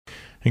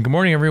And good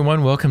morning,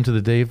 everyone. Welcome to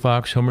the Dave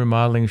Fox Home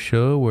Remodeling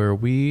Show, where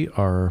we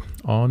are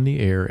on the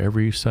air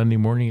every Sunday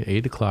morning at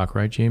 8 o'clock.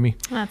 Right, Jamie?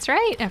 That's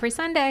right. Every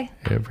Sunday.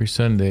 Every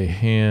Sunday.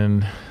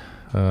 And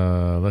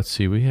let's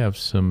see, we have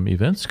some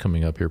events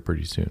coming up here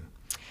pretty soon.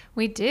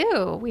 We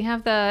do. We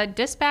have the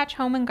Dispatch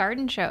Home and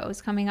Garden Shows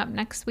coming up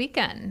next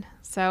weekend.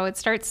 So it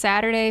starts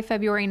Saturday,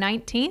 February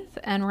 19th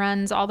and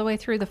runs all the way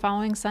through the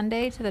following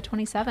Sunday to the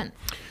 27th.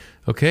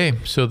 Okay,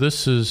 so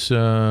this is...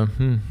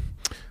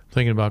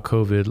 thinking about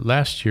COVID,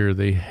 last year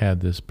they had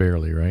this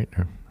barely, right?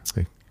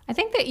 I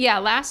think that,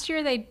 last year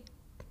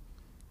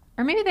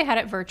or maybe they had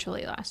it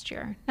virtually last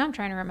year. Now I'm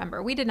trying to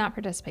remember. We did not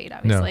participate,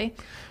 obviously.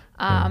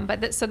 No.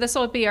 But so this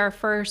will be our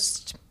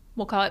first,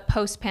 we'll call it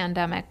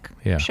post-pandemic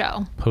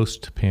show.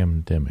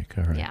 Post-pandemic,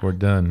 all right. Yeah. We're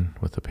done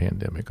with the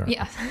pandemic, aren't we?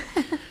 Yeah.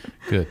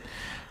 Good.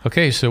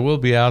 Okay, so we'll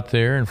be out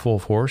there in full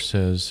force,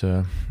 as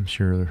I'm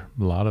sure a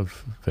lot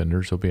of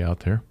vendors will be out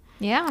there.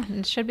 Yeah,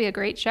 it should be a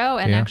great show.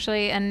 And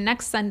and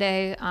next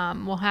Sunday,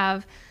 we'll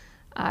have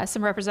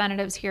some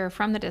representatives here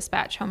from the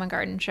Dispatch Home and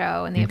Garden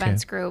Show and the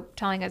events group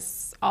telling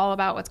us all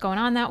about what's going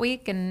on that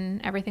week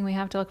and everything we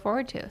have to look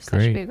forward to. So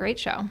it should be a great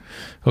show.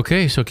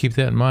 Okay, so keep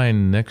that in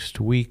mind.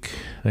 Next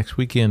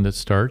weekend it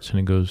starts and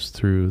it goes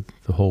through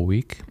the whole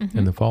week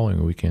and the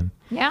following weekend.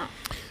 Yeah.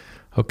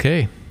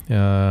 Okay,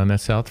 and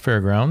that's out at the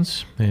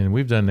fairgrounds. And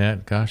we've done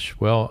that,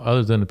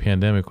 other than the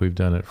pandemic, we've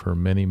done it for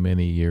many,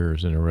 many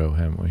years in a row,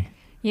 haven't we?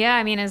 Yeah,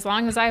 I mean, as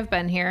long as I've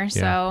been here,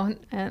 so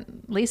at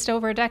least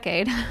over a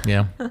decade.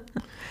 Yeah.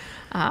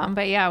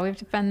 But yeah,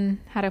 we've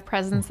had a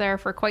presence there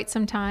for quite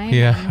some time.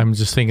 Yeah, I'm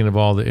just thinking of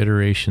all the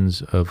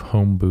iterations of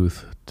home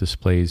booth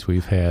displays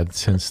we've had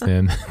since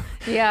then.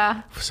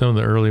 Yeah. Some of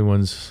the early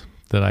ones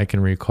that I can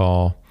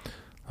recall,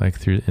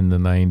 like in the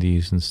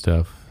 90s and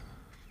stuff.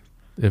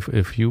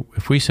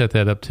 If we set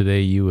that up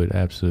today, you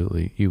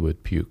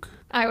would puke.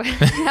 I would.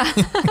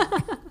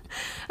 Yeah.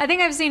 I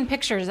think I've seen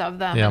pictures of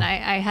them, and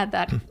I had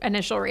that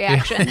initial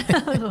reaction.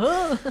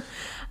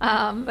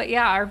 But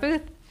yeah, our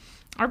booth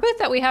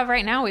that we have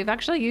right now, we've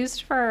actually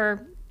used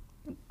for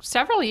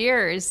several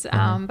years.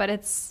 But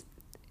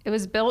it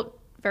was built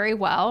very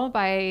well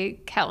by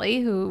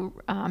Kelly, who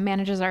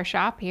manages our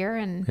shop here,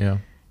 and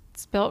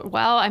it's built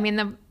well. I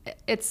mean,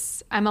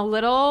 I'm a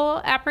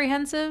little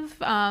apprehensive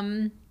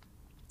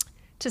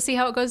to see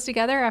how it goes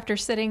together after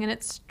sitting in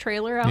its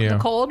trailer out in the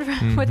cold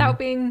without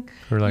being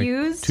for like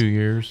used. 2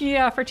 years.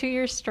 Yeah, for 2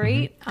 years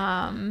straight.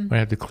 I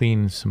have to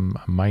clean some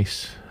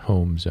mice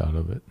homes out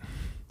of it.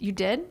 You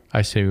did?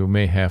 I say we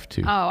may have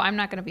to. Oh, I'm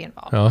not going to be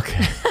involved. Oh,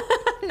 okay.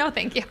 No,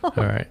 thank you. All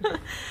right.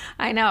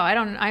 I know.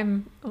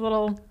 I'm a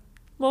little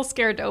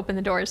scared to open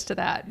the doors to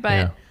that,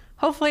 but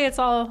hopefully it's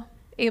all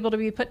able to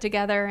be put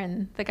together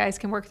and the guys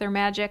can work their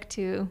magic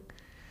to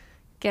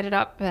get it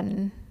up.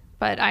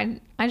 But I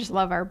just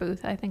love our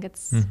booth. I think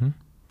it's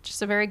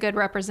just a very good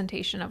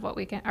representation of what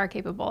we are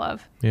capable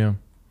of. Yeah.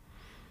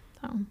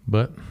 So.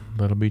 But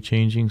that'll be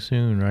changing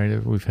soon,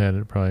 right? We've had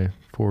it probably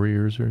 4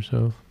 years or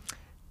so.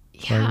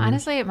 Yeah,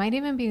 honestly, it might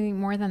even be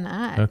more than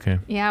that. Okay.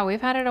 Yeah,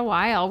 we've had it a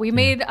while. We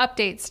made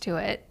updates to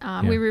it.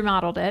 We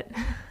remodeled it,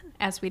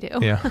 as we do.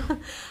 Yeah.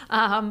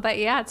 But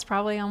yeah, it's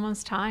probably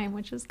almost time,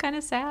 which is kind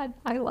of sad.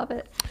 I love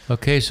it.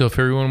 Okay, so if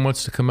everyone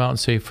wants to come out and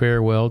say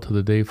farewell to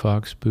the Dave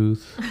Fox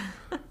booth,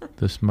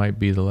 this might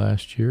be the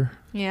last year.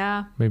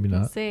 Yeah. Maybe not.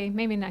 We'll see.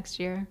 Maybe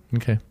next year.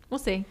 Okay. We'll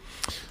see.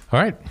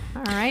 All right.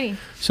 All righty.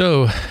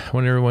 So I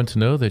want everyone to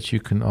know that you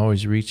can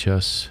always reach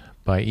us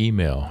by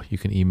email. You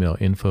can email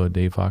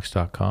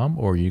info@davefox.com,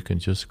 or you can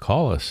just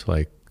call us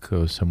like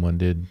someone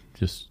did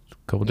just a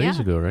couple days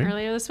ago, right?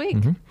 Earlier this week.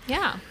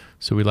 Yeah.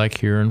 So we like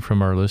hearing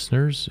from our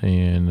listeners,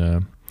 and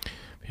if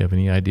you have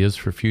any ideas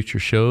for future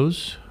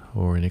shows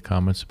or any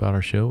comments about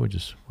our show, would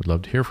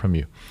love to hear from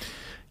you.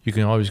 You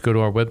can always go to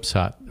our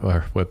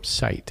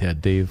website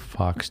at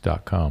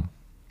davefox.com.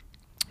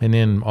 And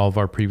then all of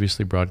our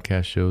previously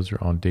broadcast shows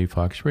are on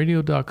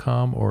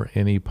davefoxradio.com or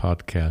any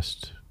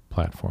podcast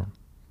platform.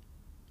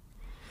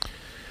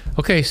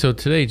 Okay, so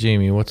today,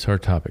 Jamie, what's our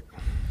topic?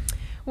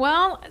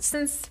 Well,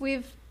 since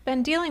we've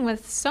been dealing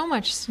with so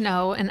much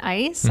snow and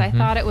ice, I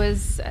thought it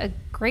was a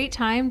great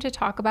time to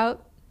talk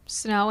about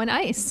snow and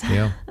ice.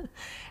 Yeah.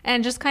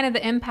 And just kind of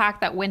the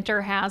impact that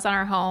winter has on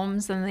our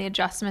homes and the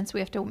adjustments we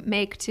have to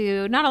make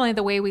to not only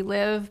the way we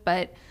live,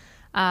 but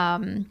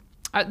the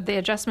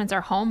adjustments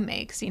our home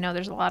makes. You know,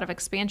 there's a lot of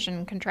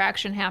expansion,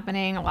 contraction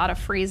happening, a lot of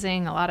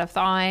freezing, a lot of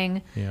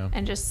thawing,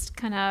 and just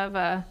kind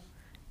of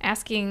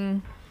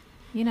asking,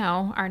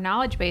 our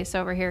knowledge base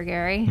over here,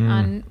 Gary,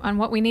 on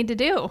what we need to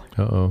do.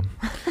 Uh-oh.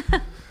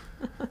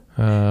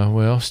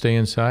 Well, stay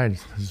inside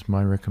is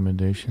my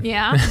recommendation.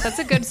 Yeah, that's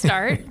a good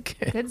start.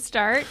 Okay. Good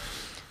start.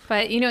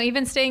 But,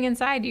 even staying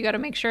inside, you got to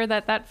make sure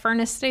that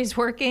furnace stays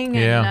working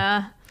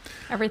and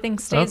everything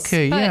stays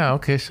put.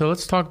 Okay. So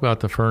let's talk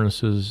about the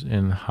furnaces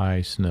in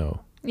high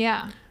snow.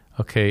 Yeah.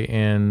 Okay,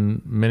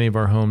 and many of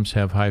our homes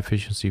have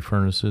high-efficiency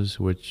furnaces,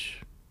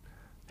 which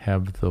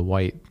have the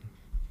white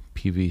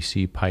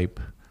PVC pipe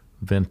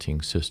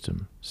venting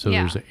system. So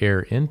there's an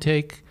air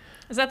intake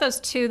Is that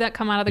those two that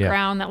come out of the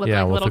ground that look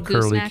like with little the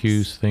curly goosenecks?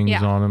 Q's things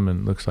on them,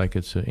 and looks like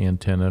it's an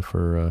antenna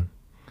for a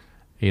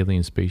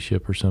alien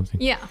spaceship or something.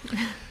 Yeah,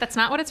 that's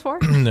not what it's for.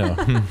 No,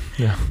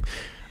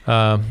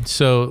 no.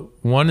 So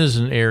one is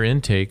an air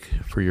intake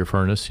for your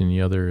furnace, and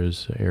the other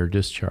is air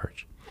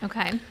discharge.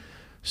 Okay.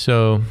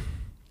 So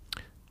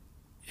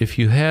if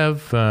you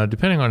have,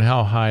 depending on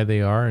how high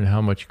they are and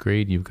how much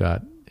grade you've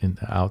got in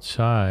the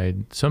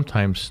outside,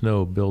 sometimes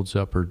snow builds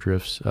up or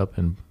drifts up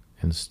and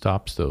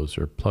stops those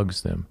or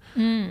plugs them.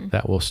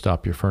 That will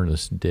stop your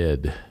furnace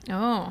dead.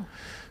 Oh.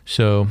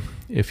 So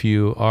if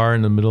you are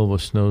in the middle of a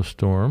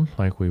snowstorm,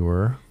 like we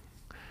were,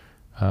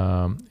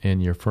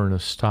 and your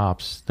furnace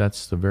stops,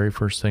 that's the very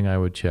first thing I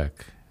would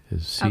check,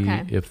 is see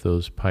if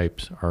those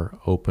pipes are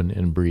open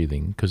and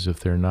breathing. Because if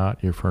they're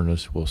not, your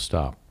furnace will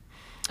stop.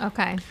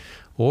 Okay.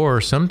 Or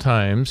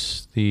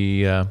sometimes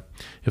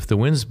if the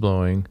wind's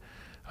blowing,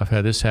 I've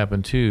had this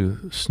happen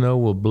too, snow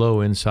will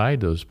blow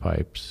inside those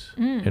pipes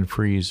and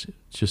freeze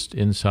just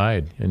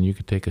inside. And you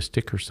could take a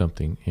stick or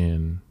something,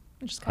 and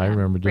I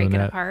remember doing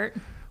that. Apart.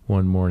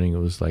 One morning, it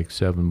was like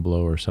 7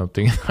 below or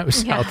something. I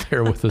was out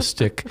there with a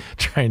stick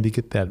trying to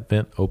get that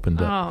vent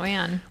opened up. Oh,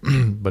 man.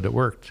 But it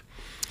worked.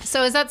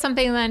 So is that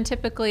something then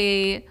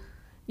typically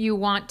you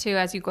want to,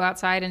 as you go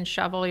outside and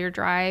shovel your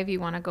drive,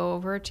 you want to go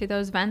over to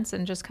those vents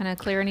and just kind of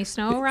clear any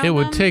snow around them? It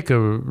would take a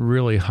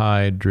really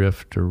high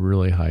drift or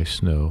really high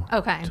snow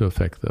to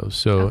affect those.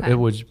 So it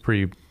was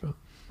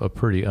a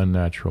pretty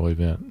unnatural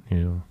event,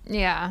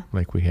 Yeah.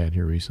 like we had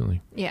here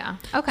recently. Yeah.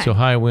 Okay. So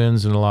high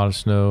winds and a lot of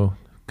snow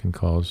can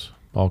cause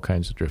all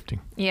kinds of drifting.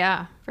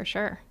 Yeah, for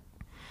sure.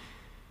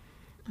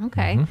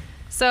 Okay.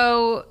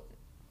 So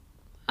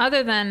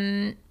other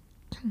than,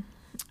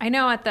 I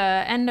know at the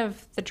end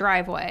of the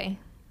driveway,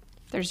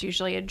 there's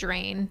usually a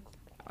drain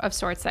of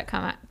sorts that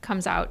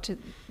comes out to,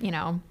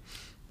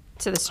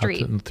 to the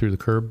street. Through the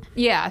curb?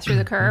 Yeah, through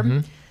the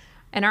curb.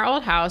 In our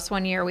old house,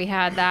 one year we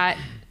had that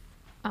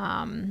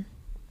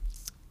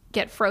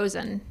get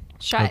frozen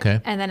shut. Okay.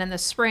 And then in the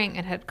spring,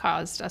 it had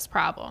caused us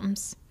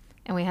problems.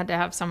 And we had to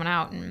have someone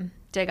out and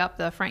dig up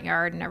the front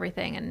yard and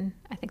everything. And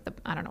I think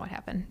I don't know what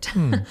happened,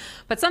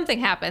 but something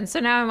happened. So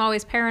now I'm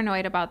always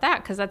paranoid about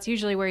that, because that's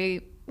usually where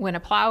when a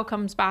plow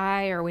comes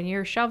by or when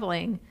you're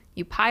shoveling,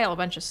 you pile a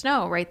bunch of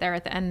snow right there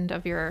at the end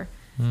of your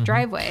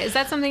driveway. Is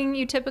that something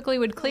you typically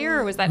would clear,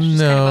 or was that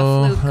just kind of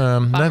a fluke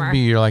bummer? That'd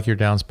be like your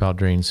downspout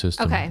drain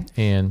system. Okay.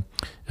 And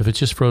if it's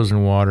just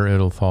frozen water,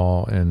 it'll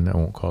fall and it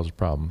won't cause a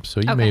problem. So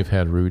you may have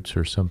had roots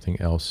or something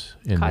else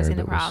in causing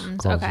there that the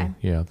problems. was causing,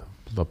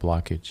 the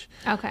blockage.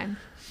 Okay.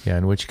 Yeah,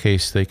 in which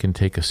case they can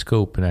take a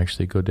scope and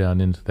actually go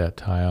down into that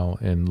tile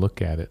and look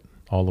at it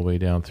all the way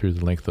down through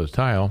the length of the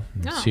tile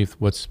and see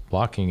what's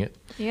blocking it.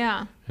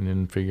 Yeah. And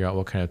then figure out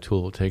what kind of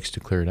tool it takes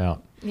to clear it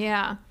out.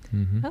 Yeah.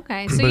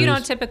 Okay. So you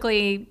don't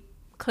typically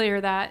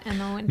clear that in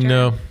the winter?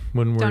 No,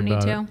 wouldn't worry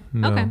about it. Don't need to?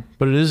 No. Okay.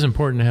 But it is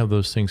important to have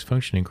those things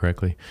functioning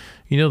correctly.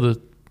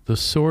 The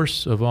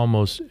source of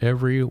almost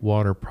every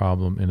water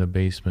problem in a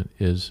basement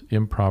is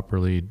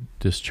improperly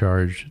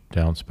discharged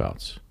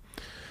downspouts.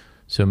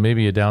 So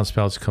maybe a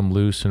downspouts come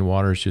loose and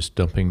water is just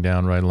dumping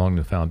down right along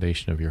the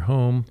foundation of your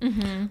home.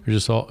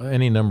 There's just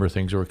any number of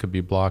things, or it could be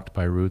blocked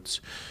by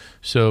roots.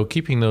 So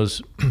keeping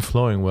those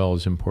flowing well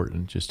is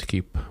important, just to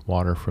keep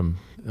water from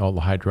all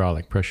the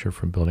hydraulic pressure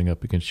from building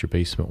up against your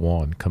basement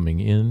wall and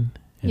coming in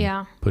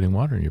and putting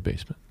water in your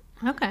basement.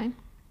 Okay.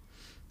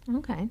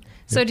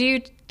 So do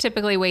you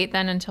typically wait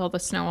then until the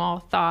snow all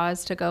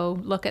thaws to go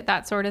look at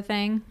that sort of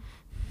thing?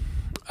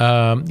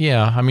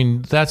 Yeah, I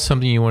mean, that's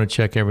something you want to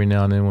check every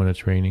now and then when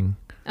it's raining.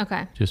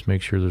 Okay. Just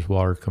make sure there's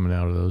water coming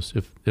out of those.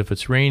 If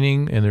it's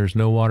raining and there's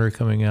no water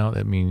coming out,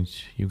 that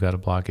means you've got a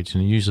blockage.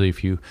 And usually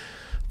if you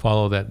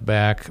follow that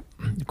back,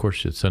 of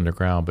course it's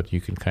underground, but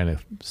you can kind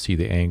of see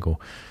the angle.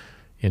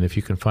 And if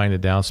you can find a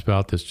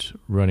downspout that's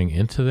running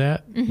into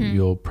that,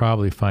 you'll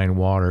probably find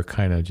water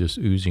kind of just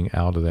oozing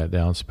out of that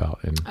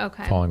downspout and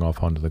falling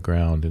off onto the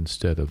ground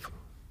instead of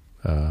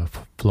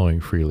flowing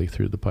freely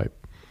through the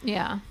pipe.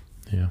 Yeah.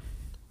 Yeah.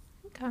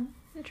 Okay.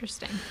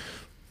 Interesting.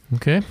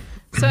 Okay.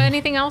 So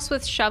anything else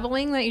with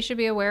shoveling that you should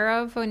be aware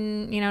of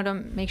when, to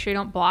make sure you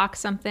don't block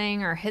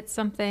something or hit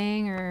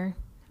something, or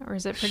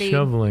is it pretty...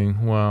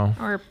 Shoveling, wow.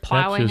 Or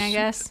plowing, I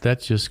guess.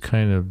 That just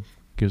kind of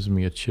gives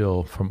me a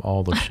chill from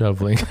all the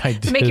shoveling I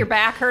did. To make your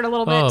back hurt a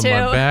little bit too.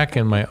 My back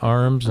and my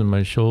arms and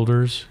my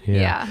shoulders.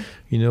 Yeah.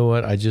 You know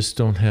what? I just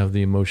don't have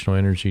the emotional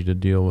energy to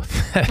deal with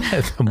that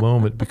at the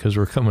moment, because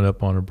we're coming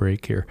up on a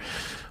break here.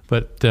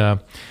 But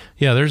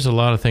there's a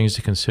lot of things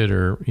to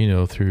consider,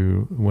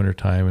 through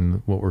wintertime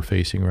and what we're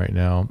facing right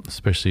now,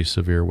 especially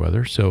severe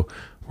weather. So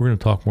we're going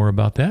to talk more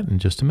about that in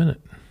just a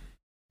minute.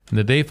 And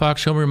the Dave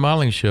Fox Home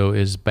Remodeling Show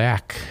is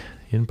back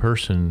in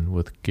person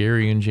with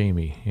Gary and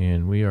Jamie,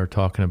 and we are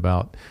talking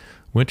about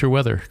winter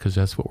weather, because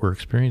that's what we're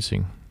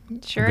experiencing.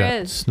 It sure We've got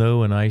is.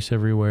 Snow and ice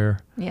everywhere.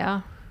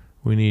 Yeah.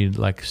 We need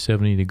like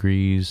 70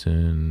 degrees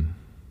and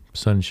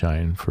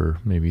sunshine for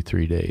maybe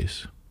 3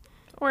 days.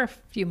 or a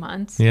few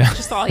months. Yeah.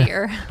 Just all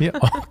year. Yeah.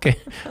 Okay.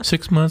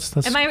 6 months.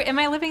 That's. Am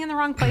I living in the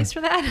wrong place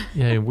for that?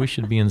 Yeah, we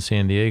should be in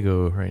San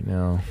Diego right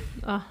now.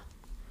 Oh.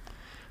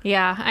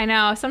 Yeah, I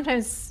know.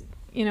 Sometimes,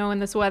 when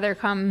this weather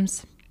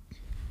comes,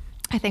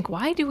 I think,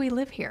 why do we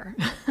live here?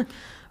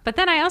 But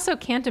then I also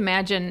can't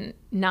imagine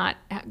not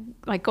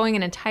like going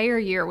an entire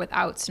year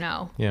without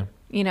snow. Yeah.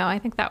 I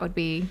think that would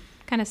be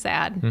kind of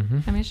sad. Mm-hmm.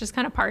 I mean, it's just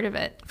kind of part of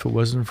it. If it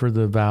wasn't for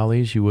the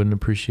valleys, you wouldn't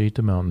appreciate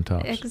the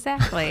mountaintops.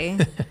 Exactly.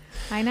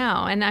 I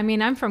know. And I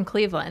mean, I'm from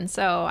Cleveland,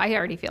 so I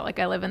already feel like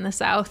I live in the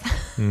South.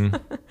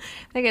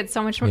 They get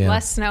so much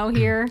less snow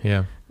here.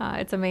 Yeah.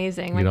 It's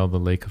amazing. You get all the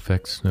lake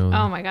effect snow.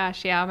 Oh my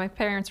gosh. Yeah. My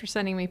parents were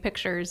sending me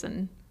pictures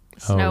and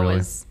snow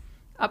was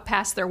up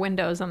past their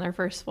windows on their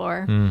first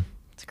floor.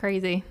 It's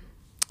crazy.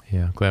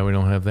 Yeah. Glad we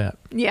don't have that.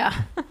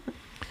 Yeah.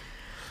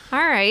 All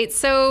right.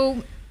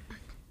 So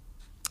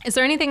is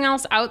there anything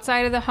else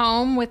outside of the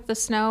home with the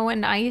snow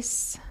and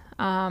ice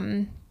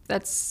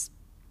that's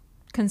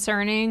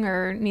concerning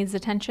or needs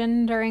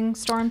attention during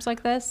storms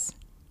like this?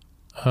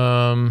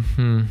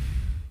 Well,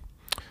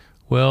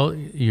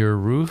 your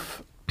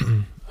roof,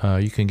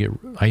 you can get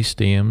ice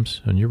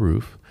dams on your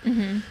roof.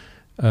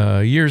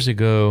 Mm-hmm. Years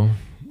ago,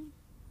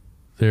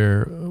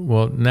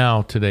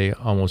 now today,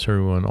 almost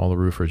everyone, all the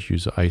roofers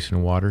use the ice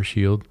and water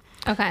shield.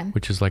 Okay.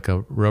 Which is like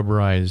a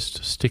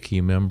rubberized sticky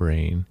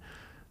membrane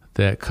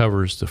that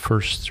covers the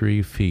first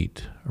 3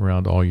 feet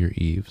around all your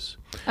eaves.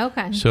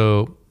 Okay.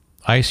 So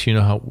ice,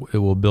 how it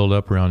will build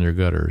up around your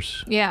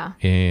gutters. Yeah.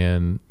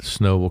 And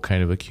snow will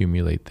kind of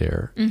accumulate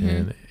there. Mm-hmm.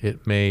 And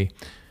it may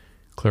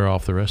clear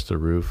off the rest of the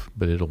roof,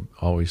 but it'll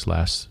always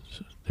last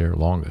there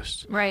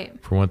longest. Right.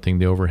 For one thing,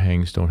 the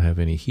overhangs don't have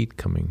any heat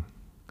coming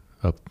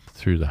up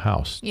through the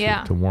house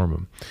to warm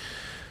them.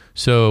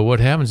 So what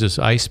happens is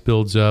ice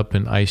builds up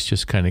and ice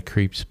just kind of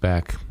creeps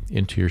back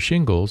into your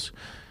shingles.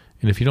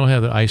 And if you don't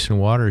have the ice and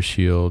water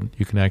shield,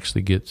 you can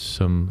actually get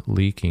some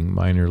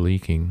minor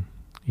leaking,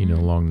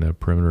 along the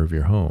perimeter of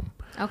your home.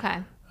 Okay.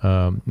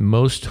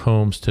 Most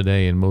homes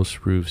today and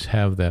most roofs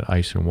have that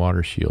ice and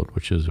water shield,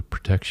 which is a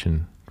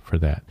protection for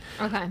that.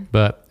 Okay.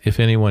 But if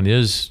anyone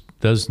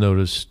does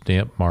notice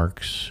damp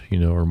marks,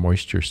 or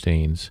moisture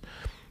stains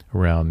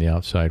around the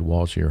outside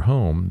walls of your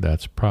home,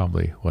 that's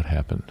probably what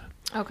happened.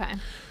 Okay.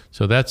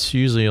 So that's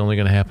usually only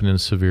going to happen in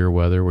severe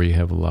weather where you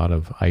have a lot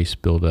of ice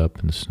build up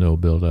and snow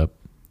build up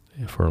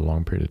for a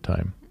long period of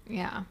time.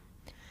 Yeah.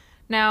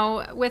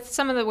 Now, with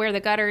some of where the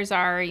gutters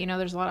are,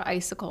 there's a lot of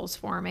icicles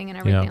forming and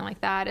everything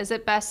like that. Is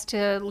it best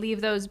to leave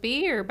those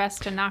be or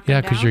best to knock them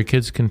down? Yeah, because your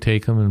kids can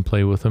take them and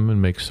play with them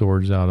and make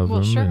swords out of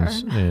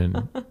them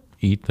and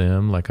eat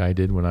them like I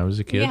did when I was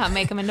a kid. Yeah,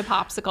 make them into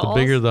popsicles.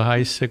 The bigger the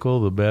icicle,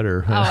 the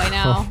better. Oh, I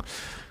know.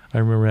 I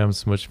remember having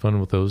so much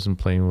fun with those and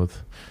playing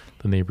with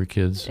the neighbor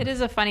kids. It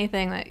is a funny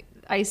thing that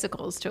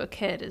icicles to a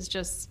kid is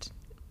just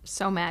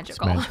so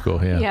magical. It's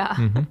magical, yeah. Yeah.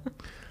 Mm-hmm.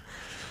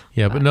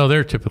 Yeah, but no,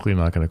 they're typically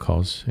not going to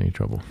cause any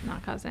trouble.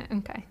 Not causing.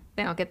 Okay.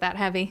 They don't get that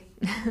heavy.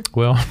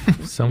 Well,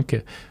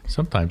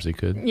 sometimes they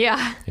could.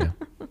 Yeah. Yeah.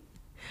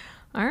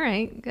 All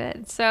right,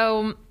 good.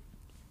 So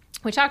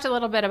we talked a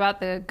little bit about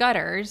the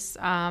gutters.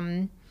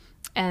 And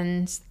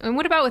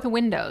what about with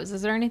windows?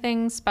 Is there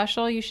anything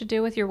special you should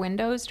do with your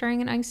windows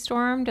during an ice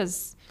storm?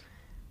 Does,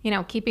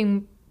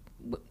 keeping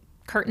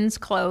curtains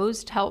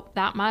closed help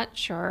that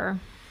much, or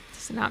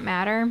does it not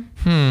matter?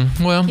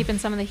 Well, keeping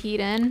some of the heat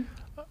in?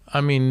 I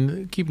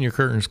mean, keeping your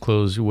curtains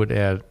closed would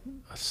add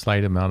a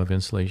slight amount of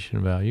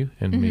insulation value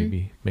and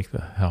maybe make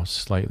the house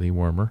slightly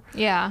warmer.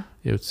 Yeah.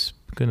 It's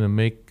going to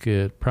make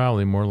it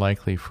probably more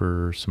likely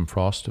for some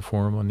frost to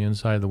form on the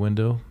inside of the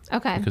window.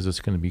 Okay. Because it's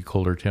going to be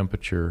colder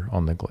temperature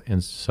on the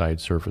inside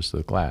surface of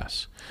the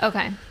glass.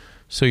 Okay.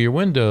 So your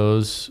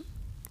windows,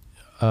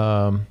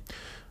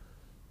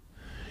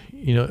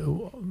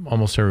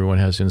 almost everyone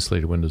has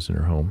insulated windows in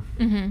their home.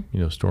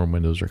 Mm-hmm. Storm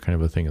windows are kind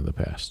of a thing of the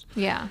past.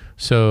 Yeah.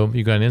 So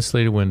you got an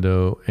insulated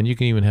window, and you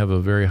can even have a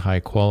very high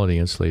quality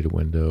insulated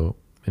window.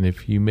 And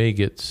if you may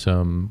get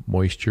some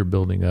moisture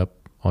building up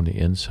on the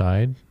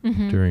inside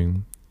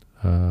during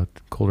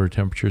colder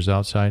temperatures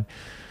outside.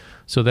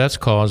 So that's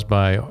caused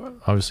by,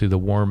 obviously, the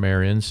warm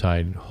air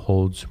inside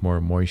holds more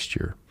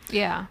moisture.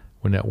 Yeah.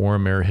 When that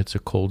warm air hits a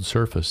cold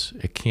surface,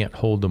 it can't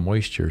hold the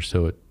moisture,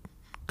 so it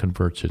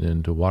converts it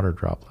into water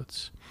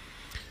droplets.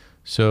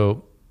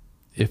 So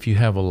if you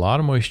have a lot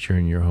of moisture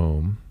in your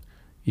home,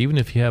 even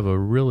if you have a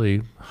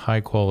really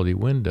high quality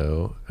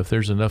window, if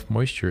there's enough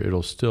moisture,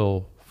 it'll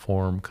still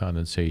form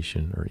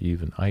condensation or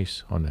even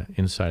ice on the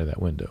inside of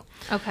that window.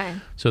 Okay.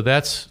 So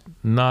that's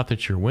not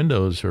that your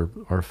windows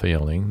are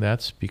failing.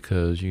 That's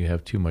because you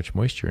have too much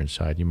moisture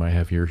inside. You might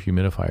have your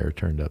humidifier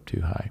turned up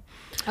too high.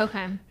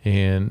 Okay.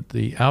 And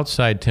the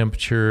outside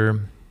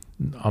temperature,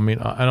 I mean,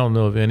 I don't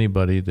know of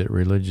anybody that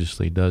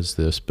religiously does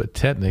this, but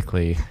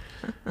technically,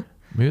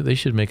 maybe they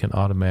should make an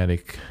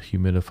automatic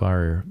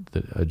humidifier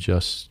that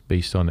adjusts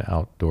based on the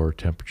outdoor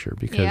temperature.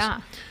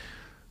 Because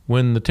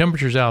when the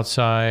temperature's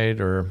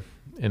outside,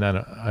 and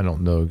I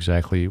don't know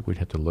exactly, we'd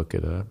have to look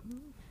at a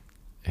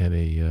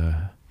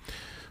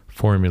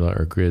formula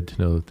or grid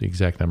to know the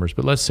exact numbers,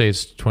 but let's say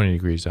it's 20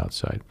 degrees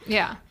outside.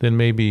 Yeah. Then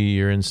maybe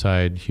your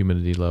inside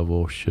humidity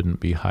level shouldn't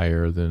be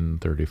higher than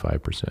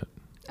 35%.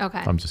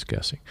 Okay. I'm just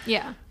guessing.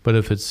 Yeah. But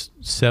if it's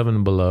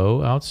 7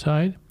 below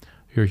outside,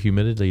 your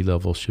humidity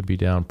level should be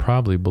down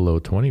probably below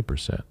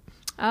 20%.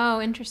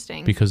 Oh,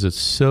 interesting. Because it's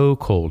so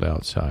cold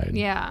outside.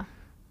 Yeah.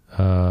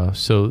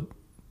 So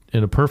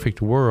in a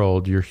perfect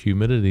world, your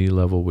humidity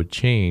level would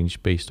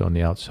change based on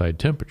the outside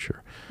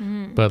temperature.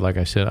 Mm. But like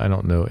I said, I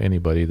don't know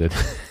anybody that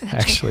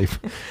actually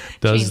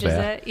does changes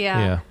that. It.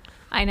 Yeah.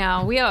 I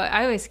know.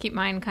 I always keep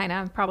mine kind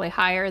of probably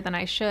higher than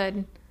I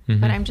should,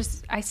 but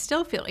I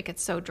still feel like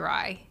it's so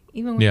dry.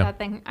 Even with that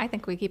thing, I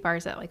think we keep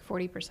ours at like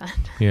 40%.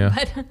 Yeah.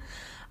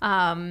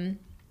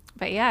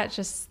 But yeah, it's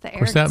just the air. Of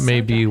course, that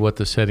may be what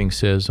the setting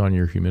says on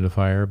your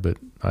humidifier, but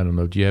I don't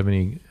know. Do you have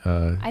any?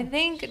 I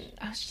think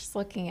I was just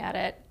looking at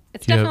it.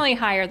 It's definitely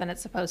higher than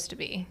it's supposed to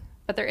be.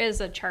 But there is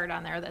a chart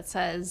on there that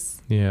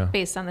says,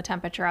 based on the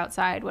temperature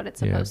outside, what it's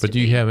supposed to be. But do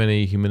you have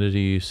any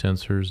humidity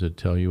sensors that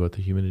tell you what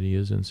the humidity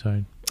is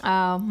inside?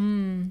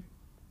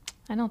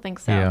 I don't think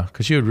so. Yeah,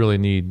 because you would really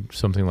need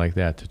something like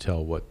that to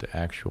tell what the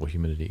actual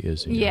humidity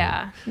is. In your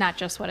home. Not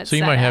just what it's So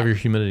you might have your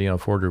humidity on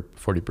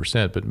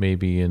 40%, but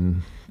maybe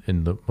in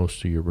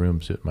most of your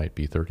rooms it might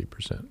be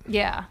 30%.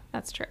 Yeah,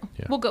 that's true.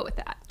 Yeah. We'll go with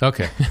that.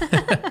 Okay.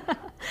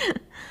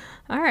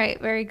 All right,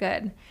 very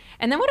good.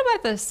 And then what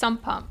about the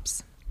sump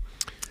pumps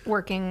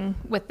working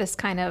with this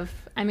kind of,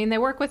 I mean, they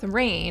work with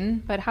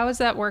rain, but how does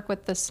that work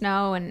with the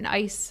snow and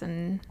ice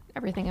and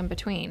everything in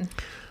between?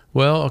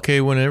 Well,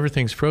 okay, when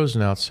everything's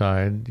frozen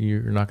outside,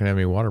 you're not going to have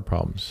any water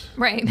problems.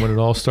 Right. When it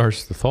all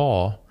starts to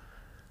thaw,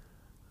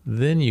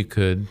 then you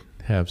could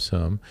have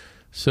some.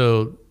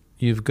 So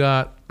you've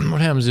got,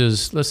 what happens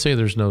is, let's say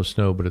there's no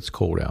snow, but it's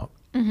cold out.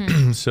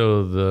 Mm-hmm.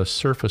 So the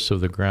surface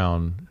of the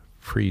ground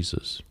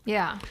freezes.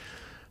 Yeah.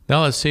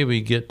 Now let's say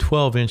we get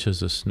 12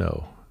 inches of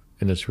snow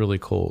and it's really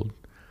cold.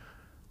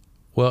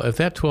 Well, if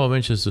that 12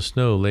 inches of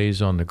snow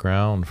lays on the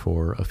ground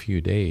for a few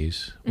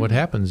days, what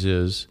happens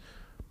is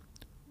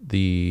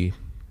the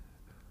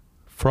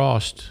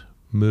frost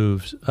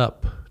moves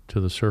up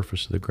to the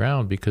surface of the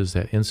ground because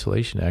that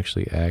insulation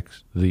actually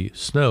the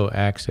snow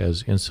acts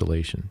as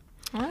insulation.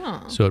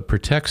 Oh. So it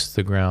protects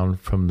the ground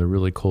from the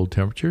really cold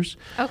temperatures.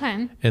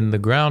 Okay. And the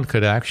ground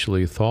could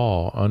actually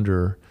thaw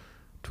under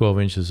 12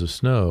 inches of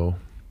snow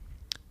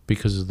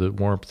because of the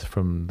warmth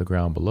from the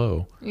ground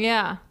below.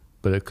 Yeah.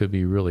 But it could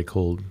be really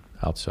cold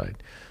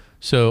outside.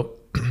 So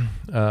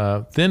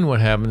then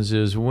what happens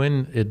is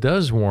when it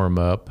does warm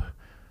up,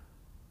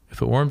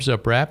 if it warms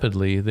up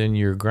rapidly, then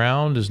your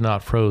ground is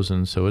not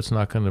frozen, so it's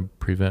not going to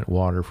prevent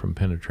water from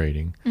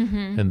penetrating.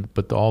 Mm-hmm.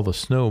 But all the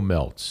snow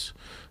melts.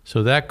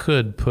 So that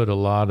could put a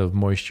lot of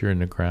moisture in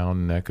the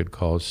ground, and that could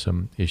cause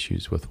some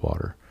issues with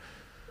water.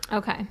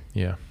 Okay.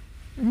 Yeah.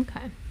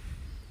 Okay.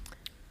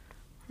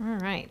 All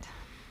right.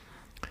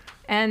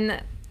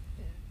 And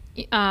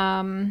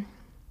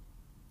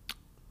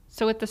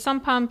so with the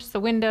sump pumps, the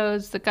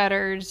windows, the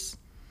gutters,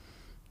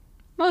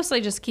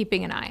 mostly just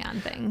keeping an eye on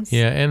things.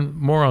 Yeah, and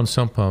more on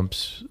sump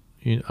pumps.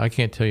 I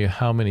can't tell you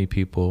how many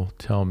people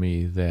tell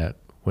me that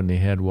when they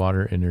had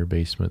water in their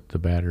basement, the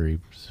batteries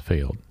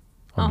failed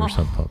on their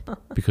sump pump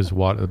because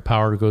the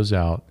power goes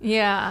out.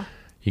 Yeah.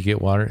 You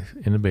get water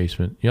in the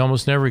basement. You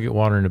almost never get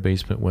water in the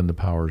basement when the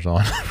power's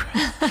on.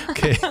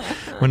 Okay.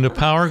 When the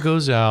power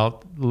goes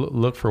out,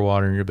 look for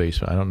water in your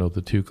basement. I don't know if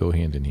the two go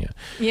hand in hand.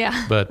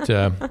 Yeah. But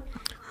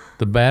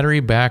the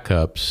battery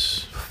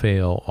backups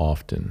fail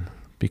often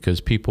because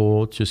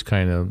people just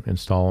kind of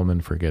install them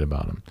and forget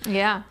about them.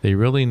 Yeah. They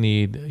really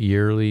need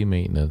yearly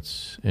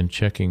maintenance and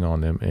checking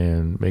on them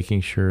and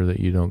making sure that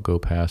you don't go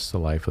past the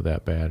life of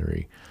that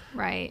battery.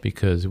 Right.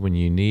 Because when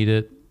you need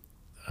it,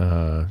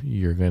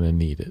 you're going to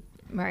need it.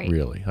 Right.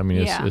 Really. I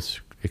mean,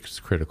 it's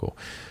critical.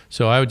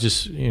 So I would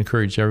just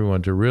encourage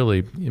everyone to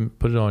really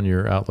put it on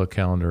your Outlook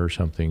calendar or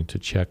something to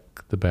check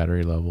the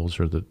battery levels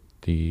or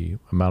the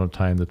amount of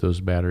time that those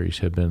batteries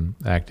have been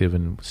active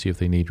and see if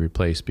they need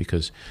replaced,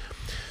 because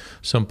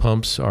some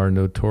pumps are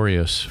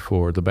notorious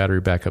for, the battery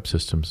backup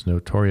systems,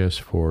 notorious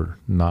for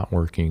not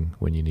working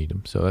when you need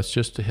them. So that's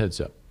just a heads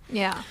up.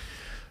 Yeah.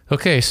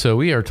 Okay, so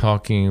we are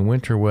talking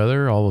winter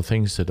weather, all the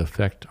things that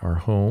affect our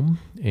home,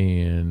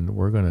 and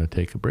we're going to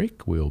take a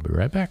break. We'll be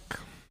right back.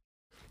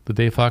 The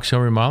Dave Fox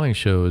Home Remodeling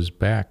Show is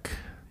back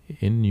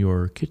in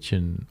your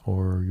kitchen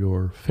or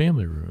your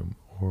family room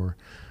or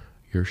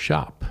your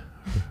shop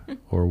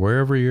or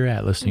wherever you're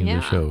at listening to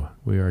the show.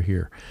 We are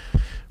here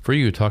for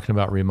you talking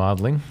about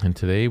remodeling, and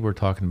today we're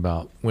talking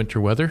about winter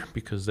weather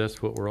because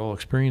that's what we're all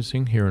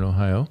experiencing here in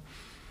Ohio.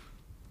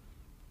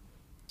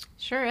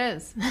 Sure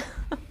is.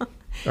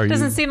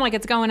 Doesn't seem like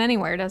it's going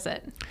anywhere, does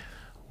it?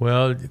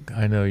 Well,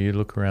 I know you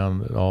look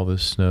around at all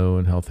this snow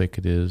and how thick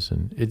it is,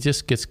 and it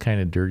just gets kind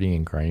of dirty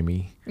and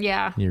grimy.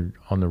 Yeah. And you're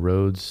on the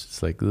roads,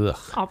 it's like, ugh.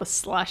 All the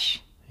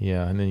slush.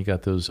 Yeah, and then you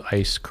got those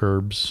ice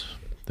curbs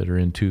that are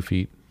in 2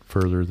 feet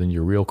further than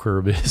your real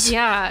curb is.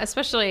 Yeah,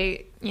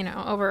 especially,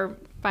 over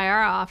by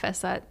our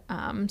office at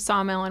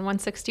Sawmill and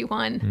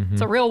 161. Mm-hmm.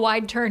 It's a real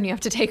wide turn you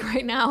have to take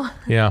right now.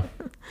 Yeah.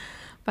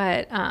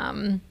 But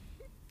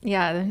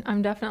yeah,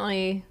 I'm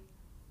definitely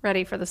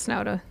ready for the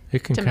snow to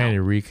It can kind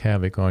of wreak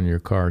havoc on your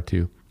car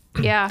too.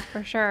 Yeah,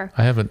 for sure.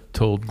 I haven't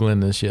told Glenn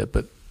this yet,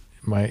 but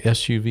my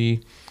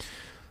SUV.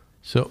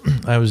 So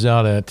I was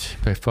out at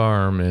my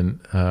farm, and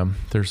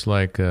there's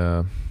like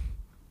some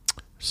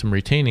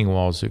retaining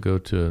walls that go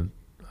to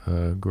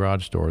a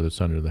garage door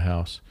that's under the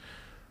house.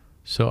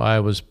 So I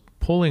was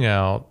pulling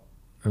out.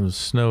 It was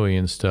snowy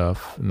and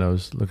stuff, and I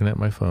was looking at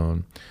my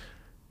phone.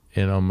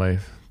 And on my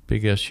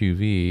big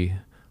SUV,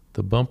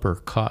 the bumper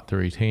caught the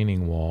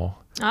retaining wall.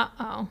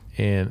 Uh-oh.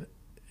 And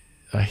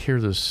I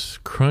hear this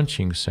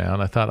crunching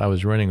sound. I thought I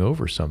was running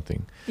over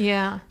something.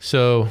 Yeah.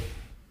 So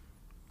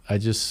I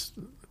just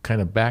kind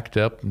of backed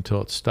up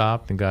until it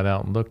stopped and got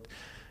out and looked.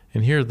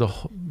 And here,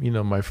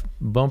 my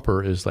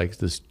bumper is like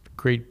this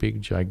great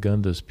big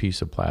gigundous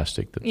piece of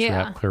plastic that's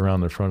wrapped clear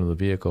around the front of the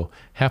vehicle.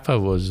 Half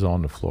of it was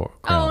on the floor.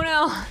 Ground.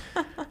 Oh,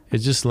 no.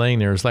 It's just laying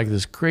there. It's like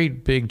this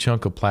great big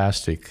chunk of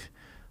plastic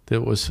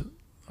that was,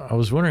 I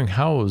was wondering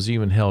how it was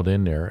even held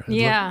in there.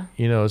 Yeah.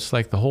 It's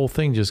like the whole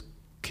thing just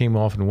came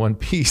off in one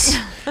piece.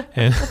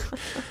 And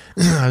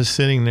I was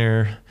sitting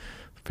there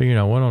figuring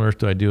out, what on earth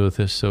do I do with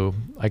this? So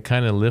I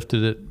kind of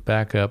lifted it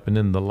back up, and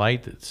then the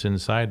light that's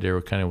inside there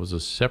kind of was a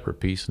separate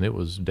piece, and it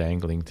was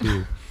dangling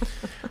too.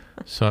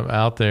 So I'm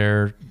out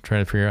there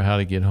trying to figure out how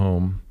to get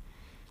home.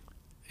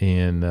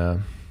 And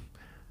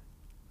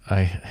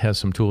I had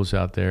some tools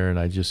out there, and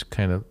I just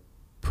kind of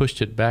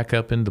pushed it back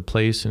up into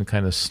place and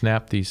kind of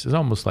snapped these. It's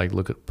almost like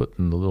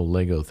putting the little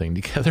Lego thing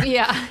together.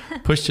 Yeah.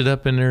 Pushed it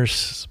up in there,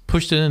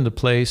 pushed it into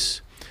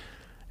place,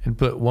 and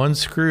put one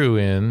screw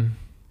in,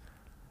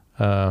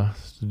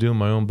 doing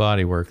my own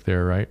body work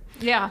there, right?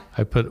 Yeah.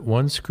 I put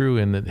one screw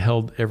in that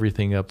held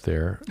everything up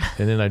there,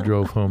 and then I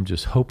drove home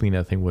just hoping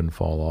that thing wouldn't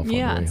fall off.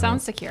 Yeah, it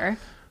sounds home. secure.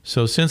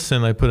 So since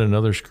then, I put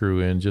another screw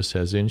in just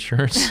as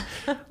insurance.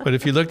 But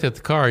if you looked at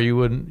the car, you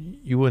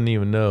wouldn't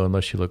even know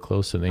unless you look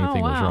close that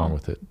anything was wrong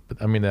with it. But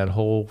I mean, that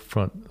whole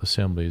front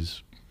assembly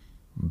is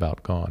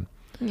about gone.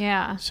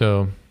 Yeah.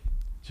 So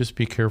just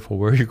be careful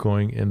where you're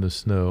going in the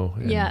snow.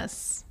 And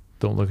yes.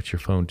 Don't look at your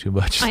phone too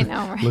much. I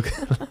know,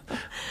 right?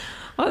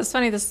 Well, it's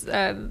funny. This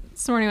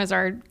morning was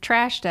our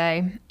trash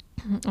day.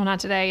 Well, not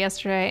today,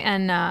 yesterday.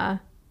 And I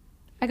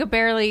could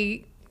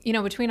barely,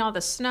 between all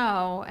the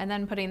snow and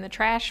then putting the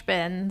trash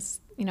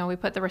bins, we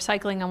put the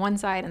recycling on one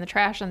side and the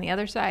trash on the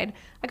other side.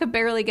 I could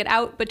barely get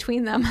out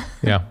between them.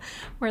 Yeah.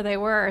 Where they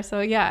were. So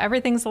yeah,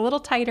 everything's a little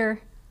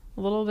tighter,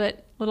 a little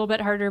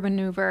bit harder to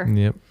maneuver.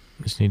 Yep.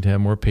 Just need to have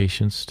more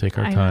patience, take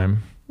our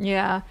time.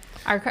 Yeah.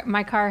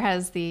 My car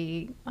has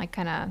the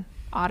kind of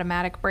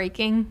automatic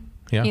braking.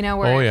 Yeah.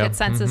 Where if it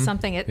senses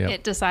something,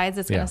 it decides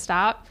it's going to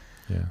stop.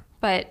 Yeah.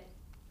 But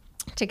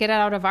to get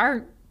out of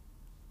our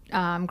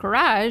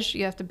garage,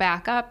 you have to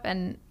back up,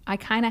 and I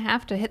kind of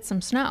have to hit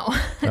some snow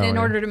in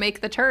order to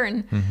make the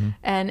turn. Mm-hmm.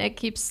 And it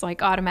keeps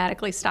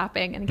automatically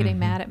stopping and getting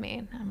mad at me.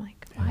 And I'm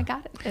like, well, I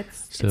got it.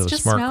 It's just a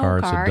smart car.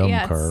 It's a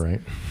dumb car,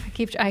 right?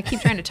 I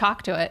keep trying to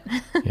talk to it.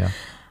 Yeah.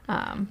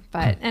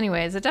 But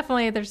anyways,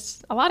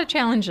 there's a lot of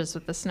challenges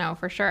with the snow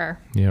for sure.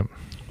 Yep.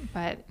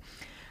 But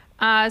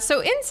so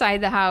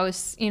inside the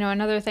house,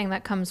 another thing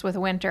that comes with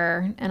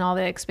winter and all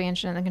the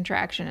expansion and the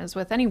contraction is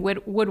with any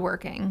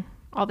woodworking,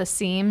 all the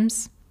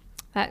seams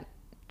that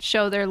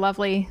show their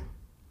lovely,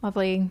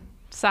 lovely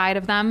side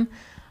of them.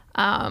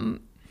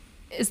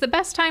 Is the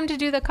best time to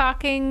do the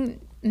caulking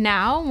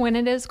now when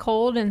it is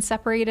cold and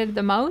separated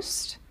the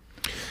most?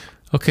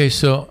 Okay,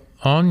 so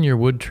on your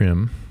wood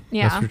trim,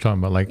 that's what you're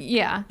talking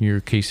about, your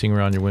casing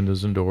around your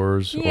windows and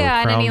doors, or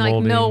crown and any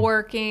molding.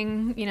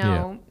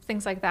 millworking,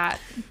 things like that.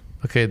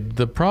 Okay,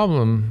 the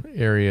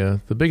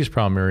biggest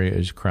problem area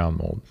is crown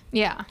mold.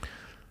 Yeah.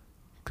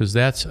 Because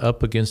that's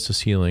up against the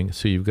ceiling,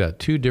 so you've got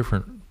two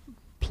different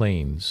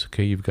planes.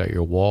 Okay, you've got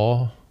your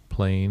wall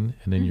plane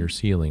and then your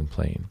ceiling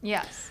plane.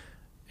 Yes.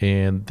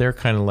 And they're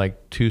kind of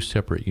like two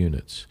separate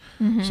units.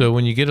 Mm-hmm. So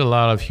when you get a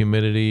lot of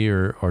humidity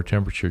or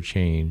temperature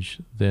change,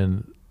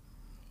 then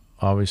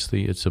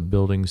obviously it's a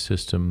building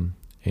system,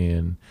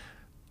 and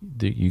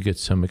you get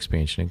some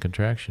expansion and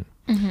contraction.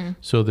 Mm-hmm.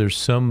 So there's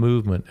some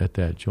movement at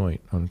that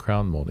joint on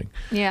crown molding.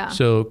 Yeah.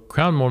 So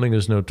crown molding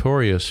is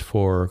notorious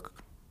for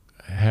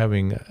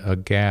having a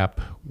gap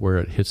where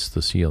it hits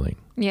the ceiling.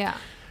 Yeah.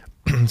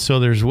 So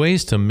there's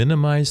ways to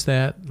minimize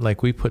that.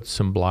 Like we put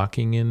some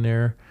blocking in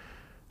there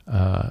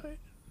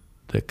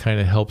that kind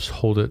of helps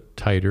hold it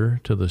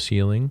tighter to the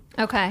ceiling.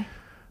 Okay.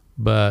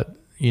 But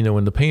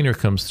when the painter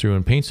comes through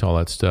and paints all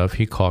that stuff,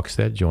 he caulks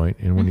that joint,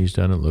 and when he's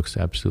done, it looks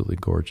absolutely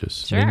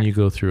gorgeous. Sure. Then you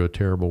go through a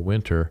terrible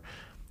winter,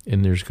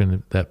 and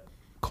that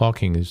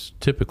caulking is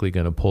typically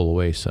going to pull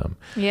away some.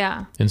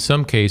 Yeah. In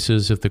some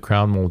cases, if the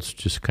crown mold's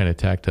just kind of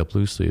tacked up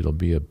loosely, it'll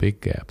be a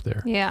big gap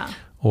there. Yeah.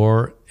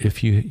 Or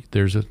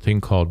there's a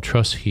thing called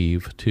truss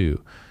heave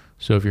too.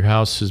 So if your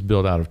house is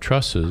built out of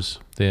trusses,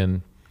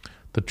 then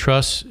the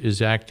truss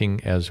is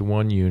acting as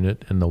one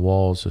unit and the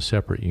wall is a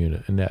separate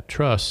unit. And that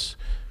truss,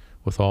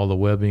 with all the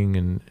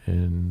webbing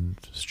and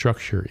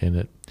structure in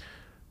it,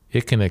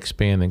 it can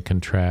expand and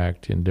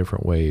contract in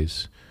different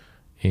ways.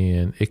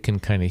 and it can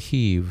kind of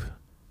heave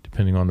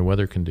depending on the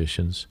weather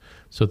conditions.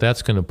 So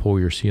that's going to pull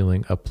your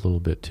ceiling up a little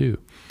bit too.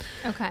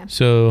 Okay.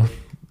 So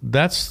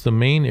that's the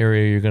main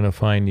area you're going to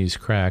find these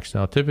cracks.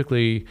 Now,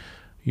 typically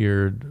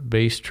your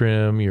base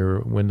trim,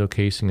 your window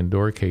casing and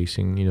door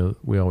casing,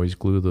 we always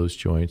glue those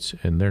joints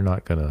and they're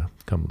not going to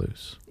come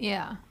loose.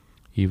 Yeah.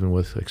 Even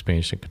with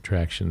expansion and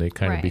contraction, they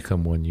kind of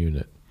become one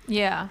unit.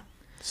 Yeah.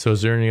 So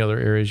is there any other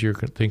areas you're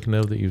thinking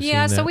of that you've seen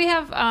that? Yeah, so we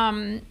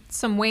have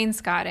some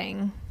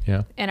wainscoting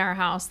in our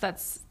house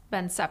that's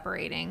been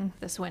separating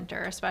this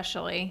winter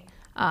especially.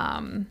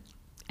 And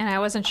I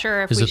wasn't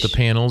sure if Is it the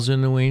panels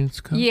in the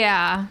wainscot?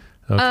 Yeah.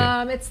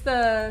 Okay. It's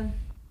the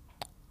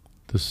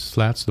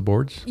slats, the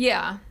boards?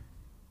 Yeah.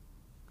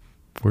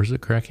 Where's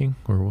it cracking?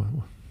 Or what?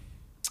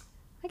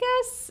 I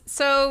guess.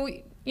 So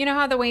you know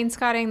how the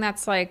wainscoting,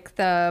 that's like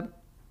a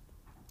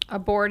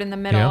board in the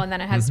middle, and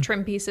then it has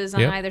trim pieces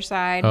on either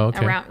side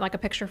around like a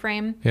picture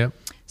frame. Yep.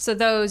 So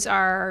those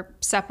are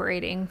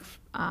separating,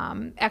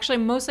 actually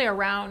mostly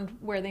around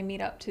where they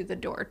meet up to the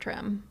door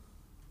trim,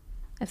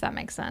 if that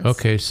makes sense.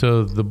 Okay,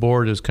 so the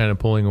board is kind of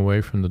pulling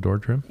away from the door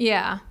trim?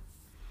 Yeah.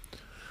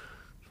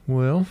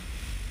 Well,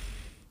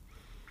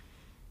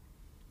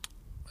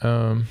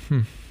 I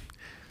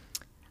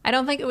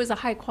don't think it was a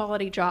high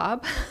quality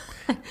job.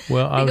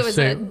 Well, I think it was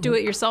a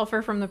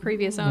do-it-yourselfer from the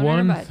previous owner.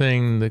 One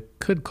thing that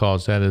could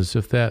cause that is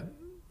if that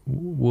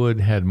wood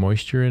had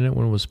moisture in it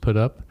when it was put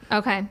up.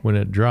 Okay. When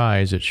it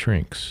dries, it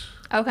shrinks.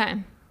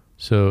 Okay.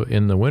 So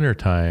in the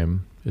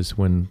wintertime is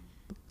when,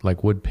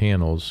 like wood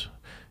panels,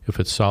 if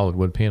it's solid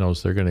wood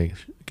panels, they're going to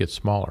get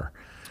smaller.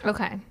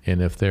 Okay.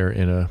 And if they're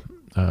in a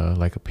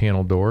like a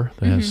panel door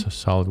that has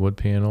solid wood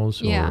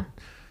panels, or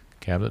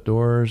cabinet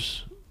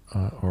doors,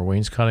 or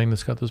wainscoting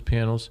that's got those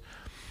panels,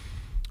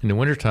 in the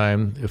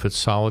wintertime, if it's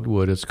solid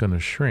wood, it's going to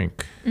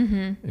shrink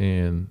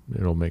and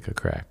it'll make a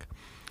crack.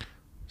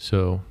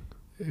 So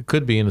it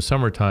could be in the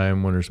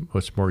summertime when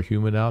it's more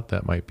humid out,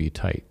 that might be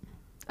tight.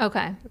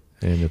 Okay.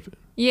 And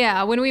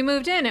when we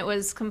moved in, it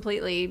was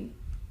completely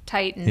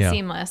tight and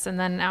seamless, and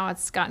then now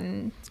it's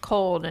gotten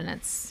cold and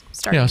it's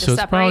starting to separate. Yeah,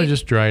 so it's probably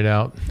just dried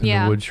out and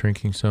the wood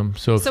shrinking some.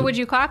 So would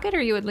you caulk it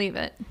or you would leave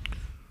it?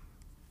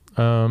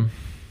 I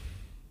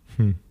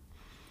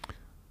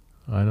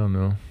don't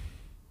know.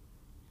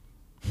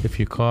 If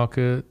you caulk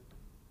it,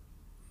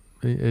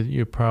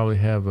 you probably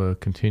have a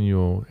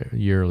continual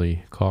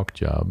yearly caulk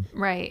job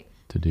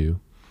to do.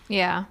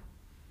 Yeah.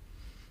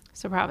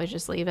 So probably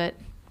just leave it.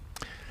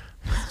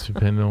 It's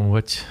depending on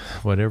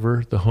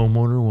whatever the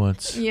homeowner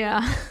wants.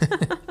 Yeah.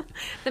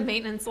 The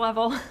maintenance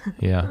level.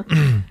 Yeah.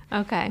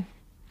 Okay.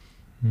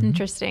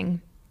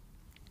 Interesting.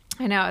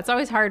 I know. It's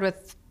always hard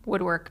with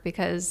woodwork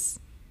because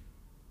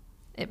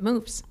it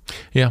moves.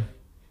 Yeah.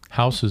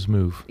 Houses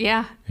move.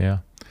 Yeah. Yeah.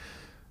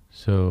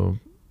 So,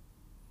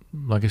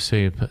 like I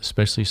say,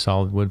 especially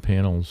solid wood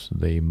panels,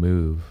 they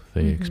move,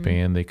 they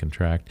expand, they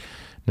contract.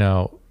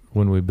 Now,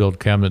 when we build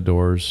cabinet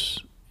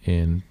doors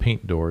and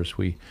paint doors,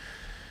 we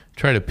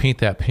try to paint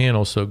that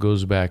panel so it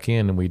goes back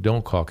in and we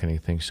don't caulk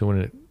anything. So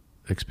when it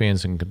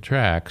expands and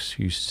contracts,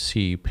 you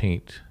see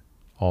paint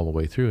all the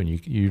way through and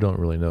you don't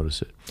really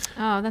notice it.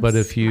 Oh, that's But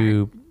if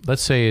you,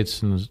 let's say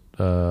it's in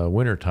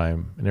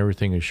wintertime and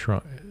everything is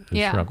shrunk,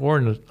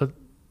 or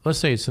let's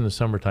say it's in the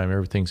summertime,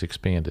 everything's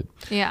expanded.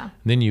 Yeah. And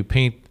then you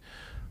paint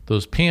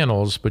those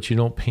panels, but you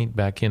don't paint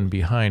back in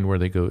behind where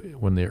they go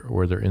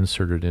where they're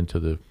inserted into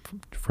the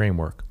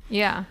framework.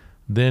 Yeah.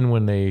 Then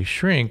when they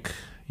shrink,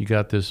 you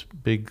got this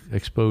big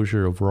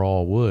exposure of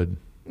raw wood.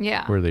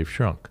 Yeah. Where they've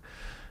shrunk.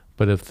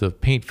 But if the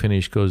paint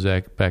finish goes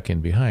back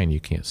in behind, you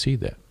can't see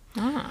that.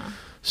 Ah.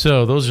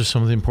 So those are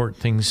some of the important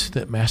things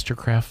that master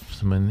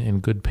craftsmen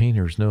and good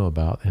painters know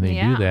about, and they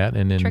do that,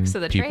 and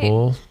then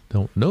people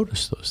don't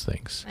notice those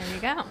things. There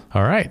you go.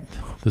 All right.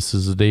 This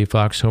is the Dave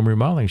Fox Home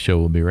Remodeling Show.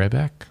 We'll be right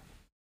back.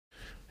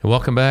 And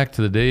welcome back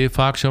to the Dave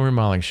Fox Home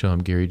Remodeling Show.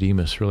 I'm Gary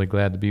Demas. Really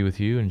glad to be with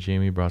you, and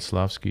Jamie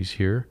Brodslavsky's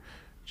here.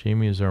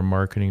 Jamie is our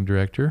marketing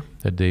director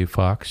at Dave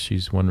Fox.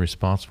 She's one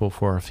responsible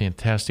for our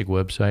fantastic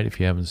website. If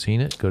you haven't seen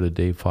it, go to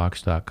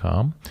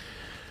davefox.com.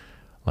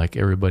 Like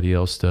everybody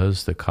else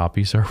does that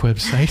copies our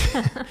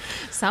website.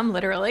 Some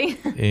literally.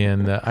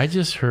 And I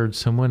just heard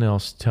someone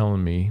else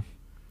telling me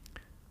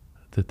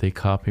that they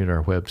copied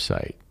our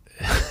website.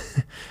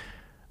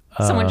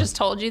 Someone just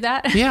told you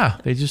that? Yeah,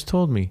 they just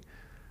told me.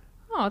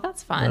 Oh,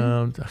 that's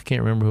fun. I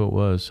can't remember who it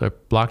was. I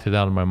blocked it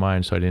out of my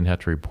mind so I didn't have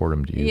to report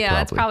them to you.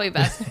 Yeah, it's probably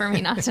best for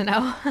me not to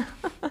know.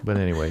 But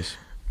anyways.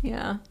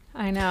 Yeah,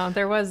 I know.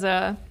 There was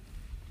that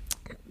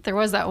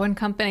one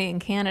company in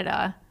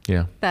Canada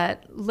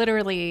that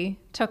literally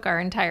took our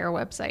entire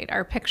website,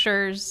 our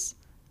pictures,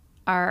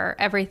 our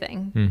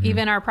everything,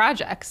 even our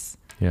projects.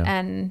 Yeah.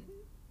 And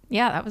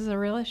that was a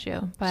real issue.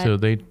 But so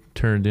they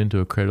turned into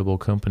a credible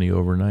company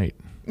overnight.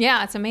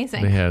 Yeah, it's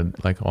amazing. They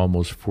had like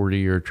almost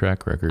 40-year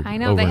track record. I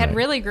know. Overnight. They had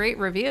really great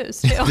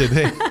reviews too. Did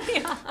they?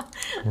 Yeah.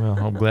 Well,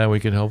 I'm glad we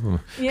could help them.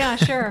 Yeah,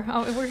 sure.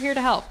 We're here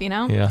to help,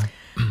 Yeah.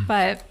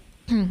 But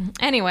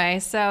anyway,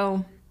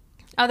 so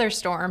other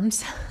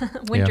storms,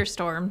 winter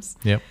storms.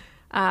 Yep.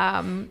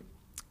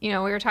 we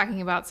were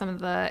talking about some of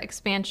the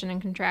expansion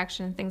and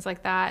contraction and things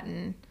like that,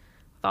 and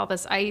with all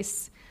this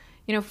ice,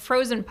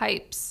 frozen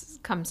pipes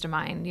comes to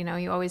mind.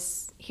 You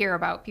always hear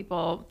about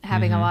people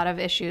having a lot of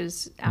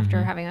issues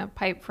after having a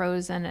pipe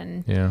frozen,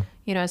 and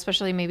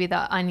especially maybe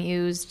the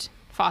unused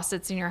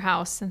faucets in your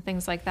house and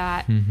things like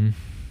that.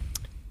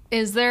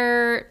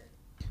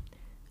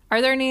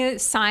 Are there any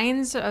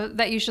signs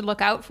that you should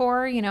look out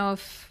for?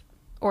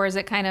 Or is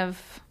it kind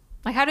of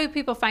like, how do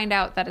people find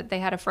out that they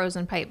had a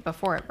frozen pipe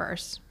before it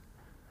burst?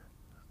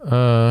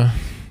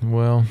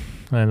 Well,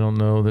 I don't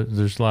know.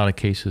 There's a lot of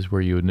cases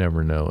where you would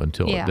never know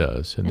until it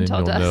does. And then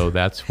you'll know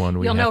that's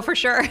one you'll know for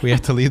sure. We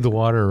have to leave the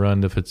water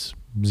run if it's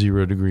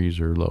 0 degrees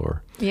or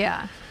lower.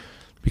 Yeah.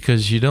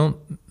 Because a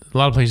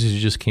lot of places you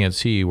just can't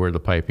see where the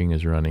piping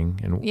is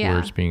running and where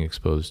it's being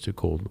exposed to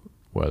cold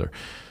weather.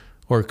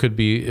 Or it could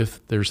be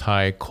if there's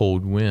high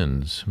cold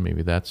winds,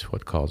 maybe that's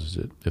what causes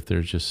it. If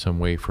there's just some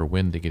way for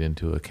wind to get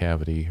into a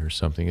cavity or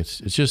something. It's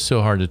just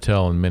so hard to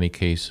tell in many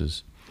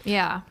cases.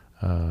 Yeah.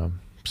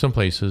 Some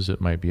places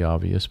it might be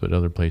obvious, but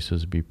other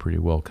places it'd be pretty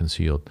well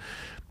concealed.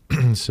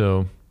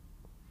 So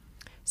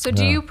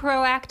do you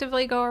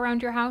proactively go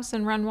around your house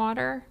and run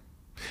water?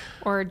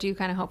 Or do you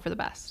kind of hope for the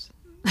best?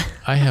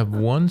 I have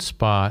one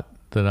spot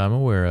that I'm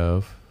aware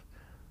of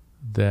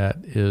that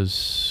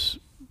is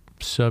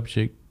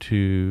subject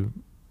to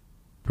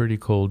pretty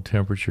cold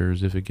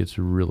temperatures if it gets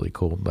really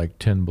cold, like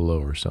 10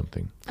 below or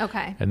something.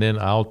 Okay. And then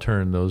I'll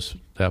turn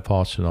that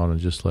faucet on and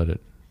just let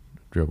it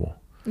dribble.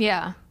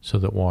 Yeah. So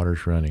that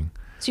water's running.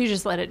 So you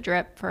just let it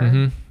drip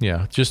for...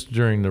 Yeah, just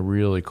during the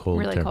really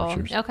cold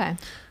temperatures. Cold. Okay.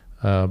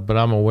 But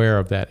I'm aware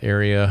of that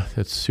area.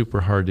 It's super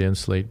hard to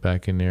insulate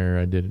back in there.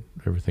 I did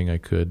everything I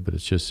could, but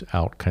it's just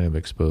out kind of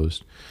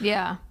exposed.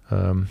 Yeah.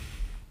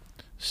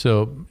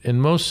 So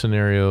in most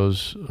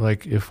scenarios,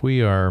 like if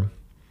we are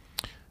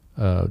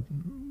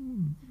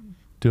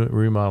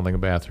remodeling a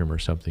bathroom or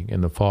something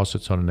and the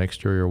faucet's on an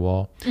exterior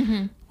wall,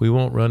 we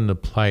won't run the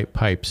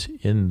pipes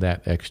in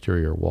that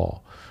exterior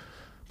wall.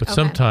 But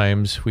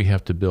sometimes we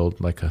have to build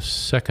like a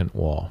second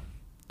wall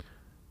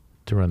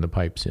to run the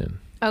pipes in.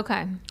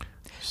 Okay.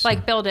 So,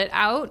 like build it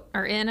out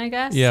or in, I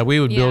guess? Yeah,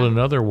 we would build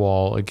another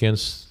wall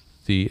against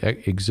the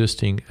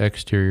existing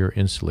exterior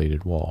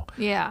insulated wall.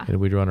 Yeah. And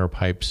we'd run our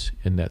pipes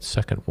in that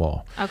second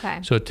wall.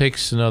 Okay. So it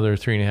takes another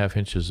 3.5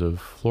 inches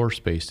of floor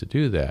space to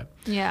do that.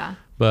 Yeah.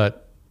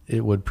 But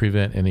it would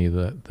prevent any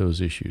of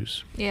those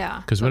issues.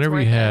 Yeah. Because whenever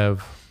you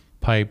have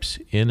pipes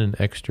in an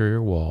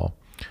exterior wall,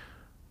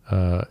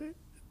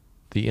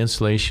 the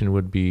insulation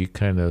would be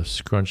kind of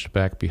scrunched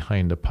back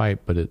behind the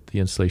pipe, but the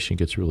insulation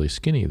gets really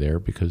skinny there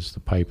because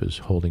the pipe is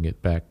holding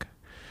it back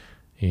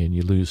and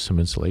you lose some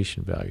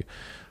insulation value.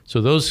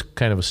 So those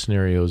kind of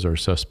scenarios are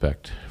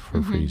suspect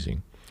for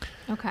freezing.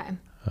 Okay.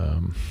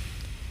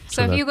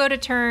 So if you go to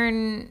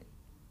turn,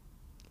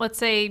 let's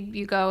say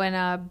you go in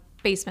a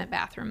basement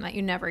bathroom that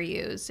you never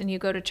use and you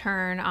go to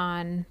turn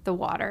on the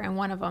water and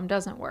one of them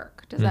doesn't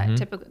work, does that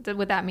typically,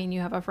 would that mean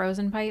you have a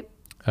frozen pipe?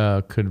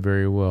 Could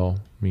very well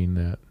mean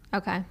that.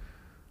 Okay.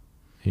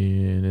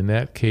 And in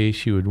that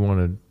case, you would want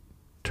to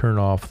turn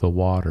off the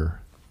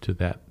water to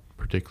that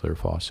particular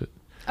faucet.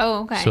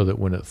 Oh, okay. So that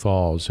when it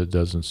thaws, it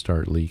doesn't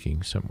start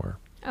leaking somewhere.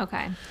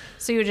 Okay.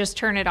 So you just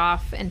turn it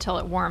off until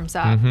it warms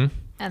up and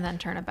then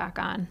turn it back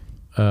on.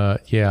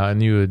 Yeah,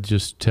 and you would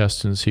just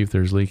test and see if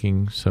there's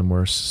leaking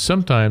somewhere.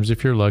 Sometimes,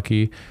 if you're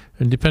lucky,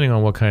 and depending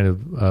on what kind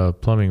of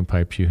plumbing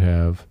pipes you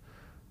have,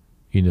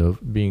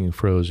 being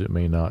froze, it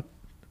may not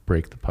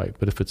break the pipe.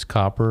 But if it's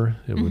copper,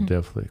 it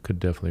could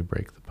definitely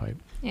break the pipe.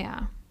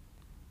 Yeah.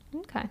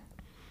 Okay.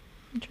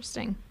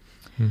 Interesting.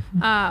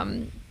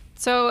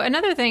 So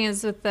another thing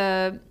is with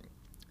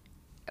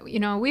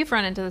we've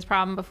run into this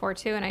problem before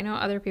too, and I know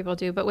other people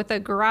do, but with a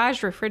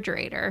garage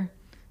refrigerator,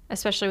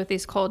 especially with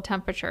these cold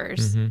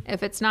temperatures,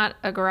 if it's not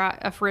a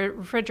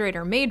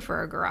refrigerator made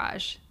for a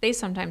garage, they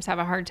sometimes have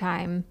a hard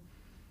time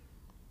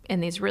in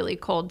these really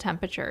cold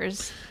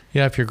temperatures.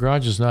 Yeah, if your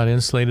garage is not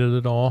insulated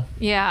at all.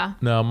 Yeah.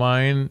 Now,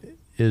 mine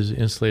is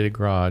insulated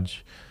garage.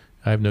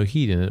 I have no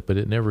heat in it, but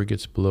it never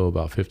gets below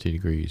about 50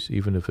 degrees,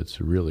 even if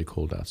it's really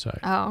cold outside.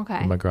 Oh, okay.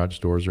 And my garage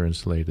doors are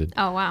insulated.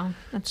 Oh, wow.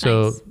 That's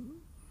nice.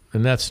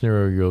 In that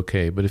scenario, you're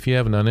okay. But if you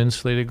have an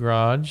uninsulated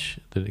garage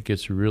that it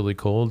gets really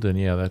cold, then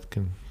yeah, that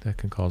can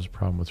cause a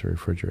problem with the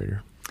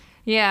refrigerator.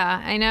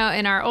 Yeah, I know.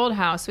 In our old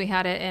house, we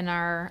had it in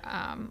our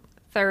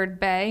third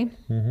bay,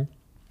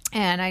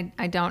 and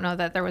I don't know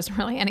that there was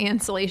really any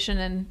insulation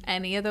in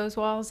any of those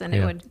walls, and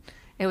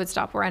it would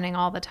stop running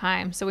all the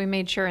time. So we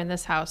made sure in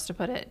this house to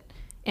put it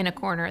in a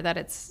corner that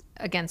it's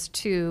against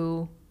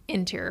two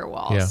interior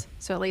walls. Yeah.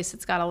 So at least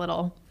it's got a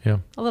little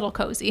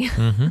cozy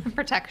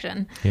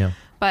protection. Yeah.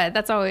 But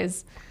that's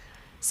always,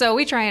 so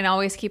we try and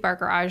always keep our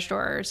garage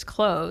doors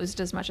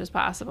closed as much as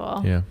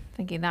possible. Yeah.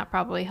 Thinking that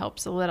probably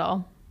helps a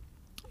little.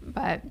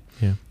 But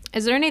yeah.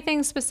 Is there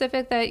anything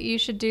specific that you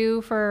should do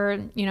for,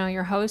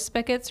 your hose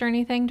spigots or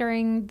anything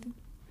during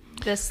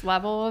this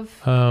level of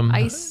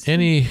ice?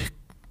 Any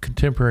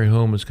contemporary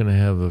home is going to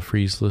have a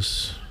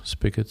freezeless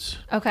spigots.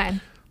 Okay.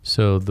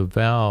 So the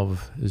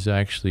valve is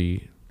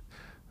actually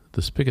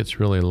the spigot's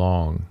really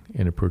long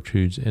and it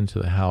protrudes into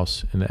the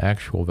house, and the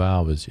actual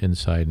valve is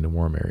inside in the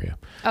warm area.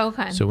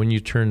 Okay. So when you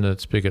turn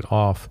that spigot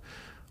off,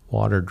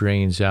 water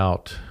drains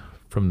out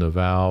from the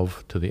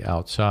valve to the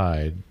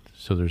outside,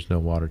 so there's no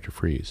water to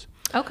freeze.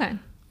 Okay.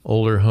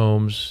 Older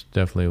homes,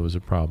 definitely it was a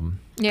problem.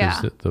 Yeah.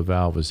 Because the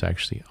valve is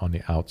actually on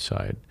the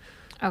outside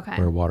Okay.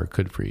 where water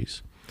could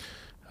freeze.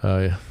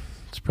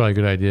 It's probably a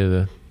good idea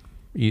to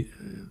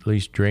at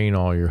least drain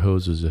all your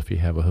hoses if you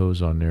have a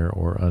hose on there,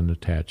 or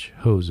unattached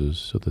hoses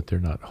so that they're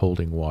not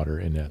holding water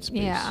in that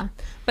space. Yeah.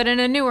 But in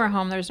a newer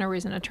home, there's no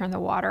reason to turn the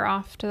water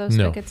off to those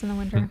No. spigots in the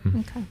winter.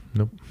 Okay.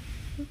 Nope.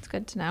 That's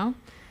good to know.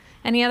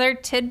 Any other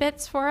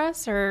tidbits for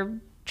us or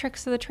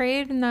tricks of the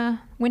trade in the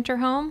winter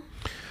home?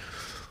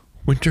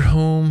 Winter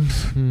home.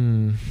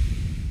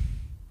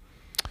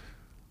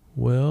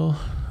 Well,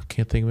 I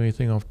can't think of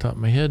anything off the top of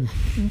my head.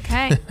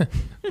 Okay.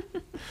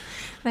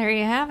 There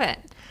you have it.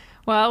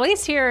 Well, at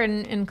least here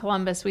in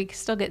Columbus, we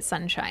still get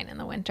sunshine in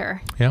the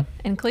winter. Yeah.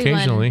 In Cleveland.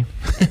 Occasionally.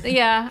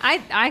 Yeah,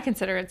 I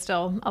consider it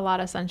still a lot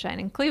of sunshine.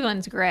 In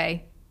Cleveland's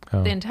gray.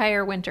 Oh. The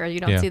entire winter, you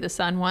don't Yeah. see the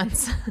sun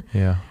once.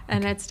 Yeah.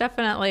 And it's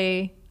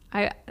definitely,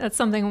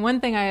 one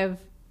thing I have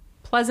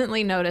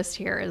pleasantly noticed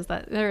here is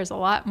that there is a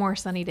lot more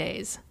sunny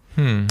days.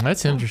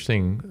 That's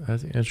interesting.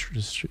 That's an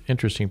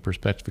interesting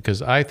perspective,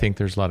 because I think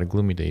there's a lot of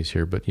gloomy days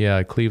here. But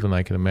yeah, Cleveland,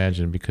 I can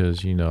imagine,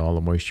 because, all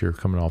the moisture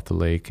coming off the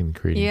lake and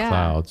creating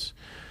clouds.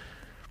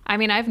 I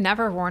mean, I've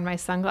never worn my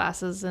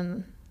sunglasses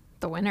in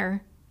the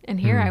winter. And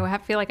here I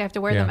feel like I have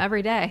to wear them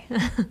every day.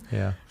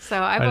 Yeah.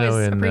 So I've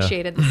always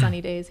appreciated the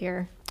sunny days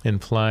here. In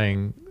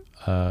flying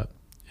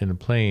in a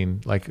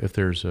plane, like if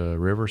there's a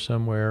river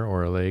somewhere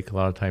or a lake, a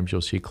lot of times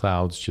you'll see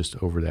clouds just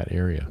over that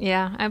area.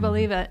 Yeah, I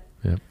believe it.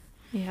 Yep.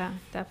 Yeah,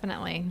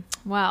 definitely.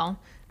 Well,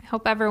 I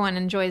hope everyone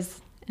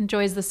enjoys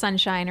the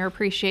sunshine or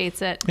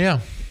appreciates it. Yeah,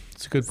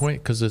 it's a good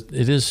point, because it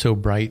is so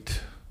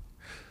bright.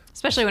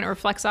 Especially when it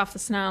reflects off the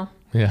snow.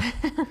 Yeah.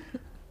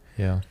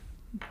 Yeah.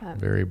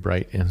 Very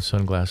bright, and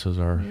sunglasses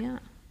are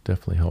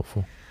definitely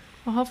helpful.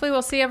 Well, hopefully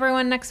we'll see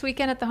everyone next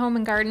weekend at the Home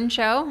and Garden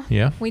Show.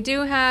 Yeah. We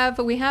have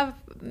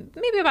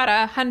maybe about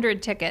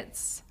 100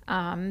 tickets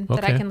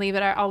that I can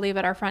I'll leave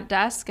at our front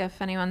desk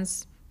if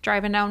anyone's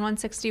driving down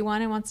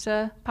 161 and wants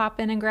to pop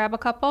in and grab a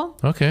couple.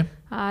 Okay.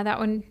 That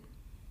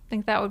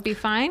would be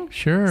fine.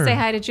 Sure. Say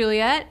hi to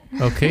Juliet.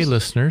 Okay,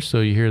 listeners. So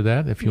you hear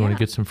that. If you want Yeah. to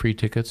get some free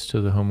tickets to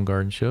the Home and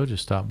Garden Show,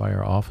 just stop by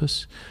our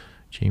office.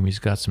 Jamie's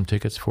got some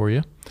tickets for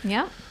you.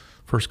 Yeah.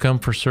 First come,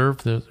 first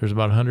served. There's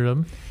about 100 of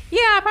them.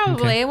 Yeah,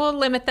 probably. Okay. We'll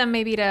limit them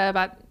maybe to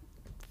about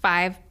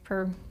 5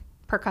 per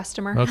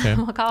customer. Okay.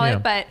 We'll call Yeah.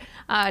 it. But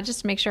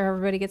just to make sure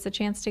everybody gets a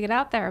chance to get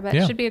out there. But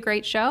Yeah. it should be a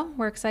great show.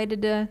 We're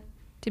excited to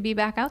be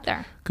back out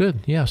there. Good.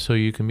 Yeah. So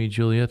you can meet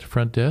Juliet at the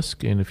front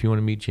desk. And if you want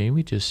to meet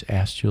Jamie, just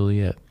ask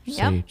Juliet. Say,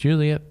 Yep.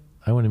 Juliet,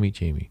 I want to meet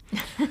Jamie.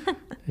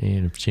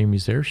 And if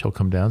Jamie's there, she'll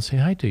come down and say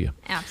hi to you.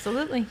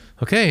 Absolutely.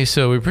 Okay,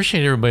 so we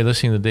appreciate everybody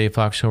listening to the Dave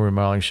Fox Home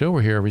Remodeling Show.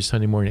 We're here every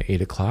Sunday morning at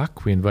 8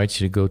 o'clock. We invite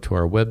you to go to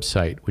our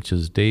website, which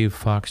is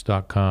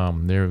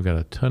davefox.com. There we've got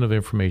a ton of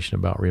information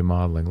about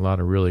remodeling, a lot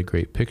of really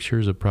great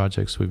pictures of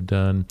projects we've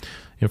done,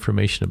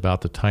 information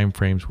about the time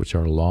frames, which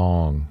are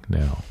long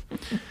now.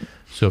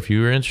 So if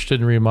you're interested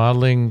in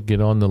remodeling,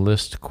 get on the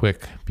list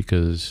quick,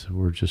 because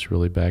we're just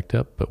really backed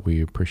up. But we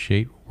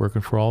appreciate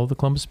working for all of the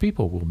Columbus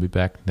people. We'll be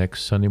back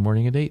next Sunday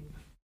morning at 8.